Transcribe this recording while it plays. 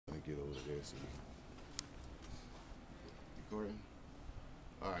there, so recording.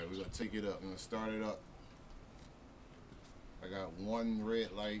 Alright, we're gonna take it up. We're gonna start it up. I got one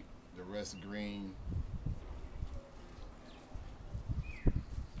red light, the rest green.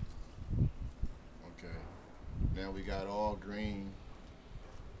 Okay. Now we got all green.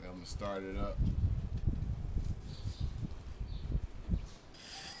 Now I'm gonna start it up.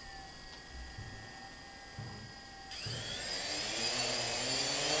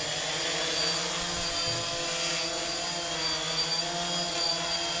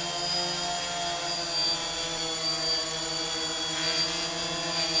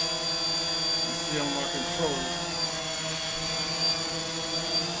 See on my controller.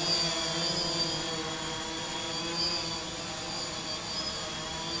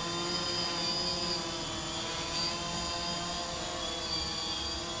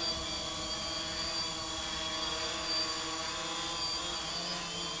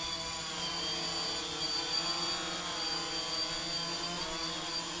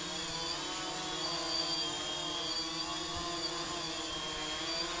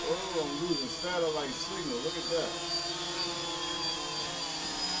 Oh, I'm losing satellite signal. Look at that.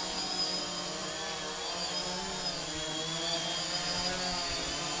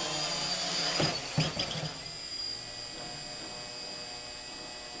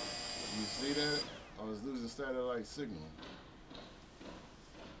 You see that? I was losing satellite signal.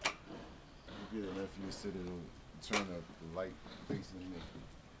 You get it if you sit it and turn the light facing me.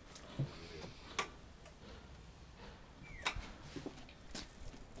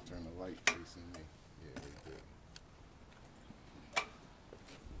 Turn the light facing me. Yeah, right there.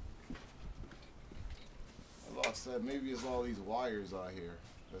 I lost that. Maybe it's all these wires out here.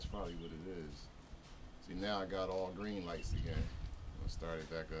 That's probably what it is. See, now I got all green lights again. I'm gonna start it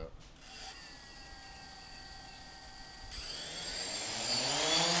back up.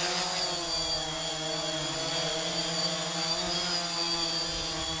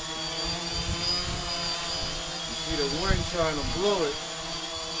 You see the wind trying to blow it.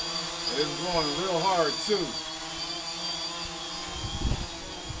 It's blowing real hard too.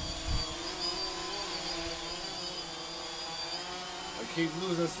 I keep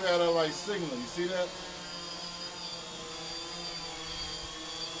losing satellite signal. You see that?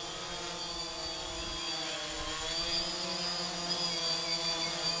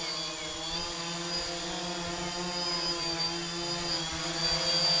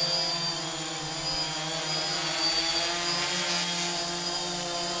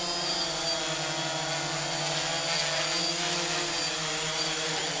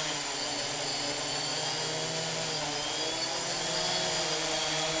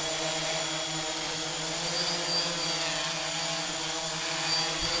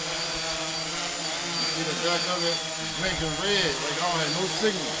 See the back of it is blinking red, like I don't have no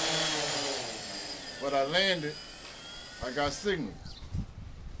signal. But I landed, I got signals.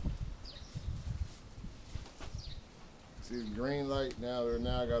 See the green light now,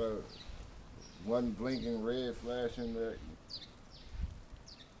 I got one blinking red flashing there.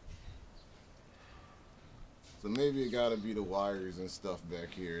 So maybe it gotta be the wires and stuff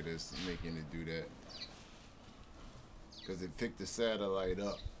back here that's making it do that. Because it picked the satellite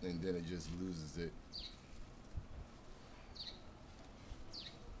up and then it just loses it.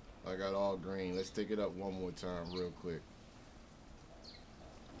 I got all green. Let's take it up one more time real quick.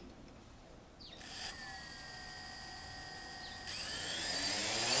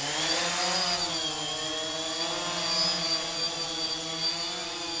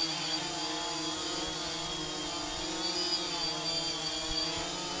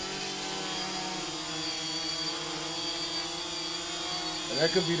 And that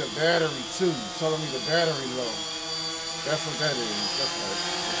could be the battery too. Telling me the battery low. That's what that is. That's right.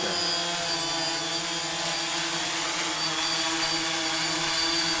 Okay.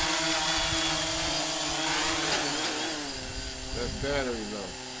 That's battery low.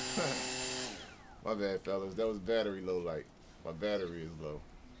 My bad, fellas. That was battery low light. My battery is low.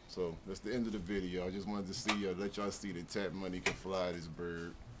 So that's the end of the video. I just wanted to see let y'all see that Tap Money can fly this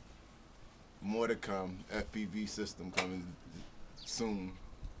bird. More to come. FPV system coming soon.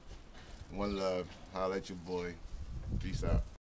 One love. Holla at your boy. Peace out.